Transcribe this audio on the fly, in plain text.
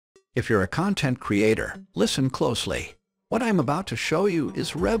If you're a content creator, listen closely. What I'm about to show you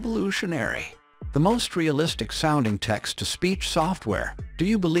is revolutionary. The most realistic sounding text-to-speech software. Do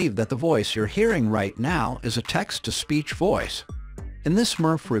you believe that the voice you're hearing right now is a text-to-speech voice? In this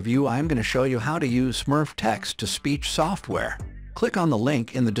Murf review, I'm going to show you how to use Murf text-to-speech software. Click on the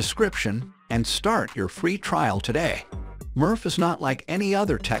link in the description and start your free trial today. Murf is not like any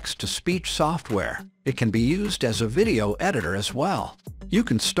other text-to-speech software. It can be used as a video editor as well. You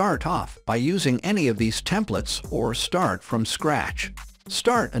can start off by using any of these templates or start from scratch.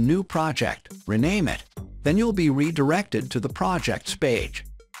 Start a new project, rename it, then you'll be redirected to the projects page.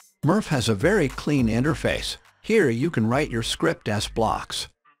 Murf has a very clean interface. Here you can write your script as blocks.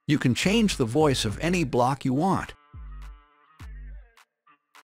 You can change the voice of any block you want.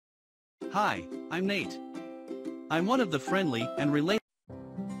 Hi, I'm Nate. I'm one of the friendly and relatable.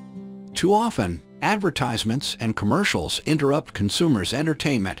 Too often, advertisements and commercials interrupt consumers'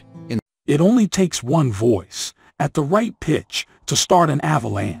 entertainment. It only takes one voice, at the right pitch, to start an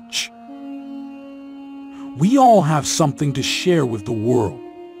avalanche. We all have something to share with the world.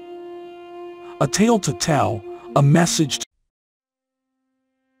 A tale to tell, a message to...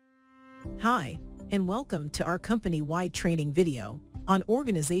 Hi, and welcome to our company-wide training video on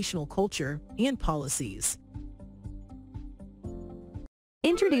organizational culture and policies.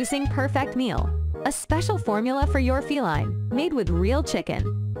 Introducing Perfect Meal, a special formula for your feline, made with real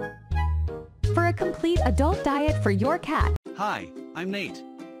chicken. For a complete adult diet for your cat. Hi, I'm Nate.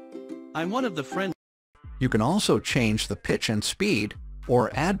 I'm one of the friends. You can also change the pitch and speed,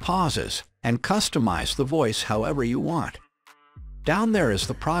 or add pauses, and customize the voice however you want. Down there is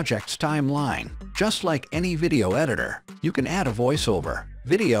the project's timeline. Just like any video editor, you can add a voiceover,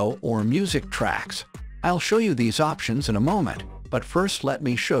 video, or music tracks. I'll show you these options in a moment, but first let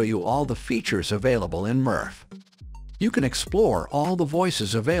me show you all the features available in Murf. You can explore all the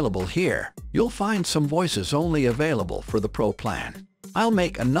voices available here. You'll find some voices only available for the Pro plan. I'll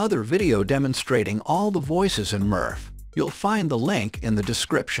make another video demonstrating all the voices in Murf. You'll find the link in the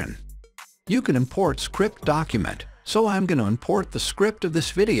description. You can import script document, so I'm going to import the script of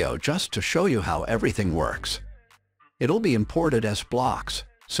this video just to show you how everything works. It'll be imported as blocks,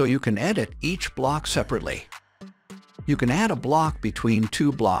 so you can edit each block separately. You can add a block between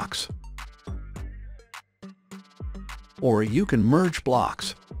two blocks, or you can merge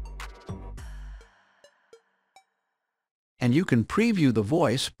blocks. And you can preview the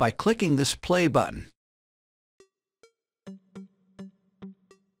voice by clicking this play button.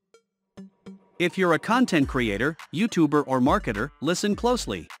 If you're a content creator, YouTuber, or marketer, listen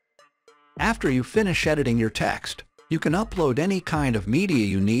closely. After you finish editing your text, you can upload any kind of media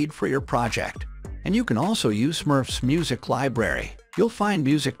you need for your project. And you can also use Murf's music library. You'll find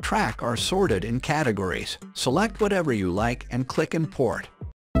music tracks are sorted in categories. Select whatever you like and click Import.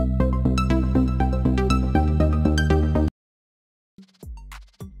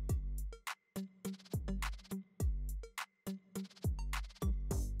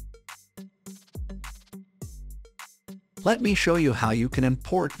 Let me show you how you can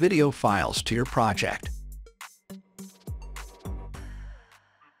import video files to your project.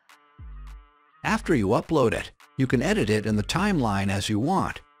 After you upload it, you can edit it in the timeline as you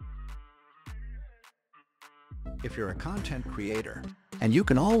want. If you're a content creator, and you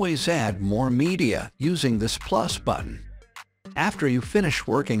can always add more media using this plus button. After you finish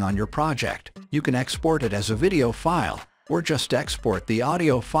working on your project, you can export it as a video file, or just export the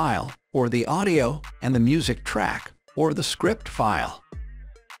audio file, or the audio and the music track, or the script file.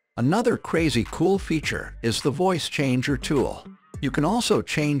 Another crazy cool feature is the voice changer tool. You can also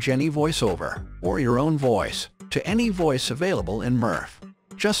change any voiceover, or your own voice, to any voice available in Murf.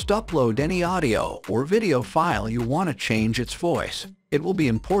 Just upload any audio or video file you want to change its voice. It will be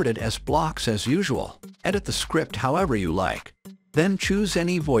imported as blocks as usual. Edit the script however you like. Then choose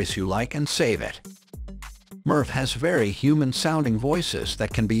any voice you like and save it. Murf has very human-sounding voices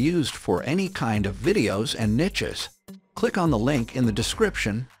that can be used for any kind of videos and niches. Click on the link in the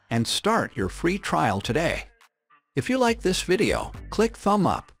description and start your free trial today. If you like this video, click thumb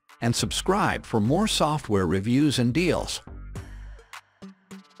up and subscribe for more software reviews and deals.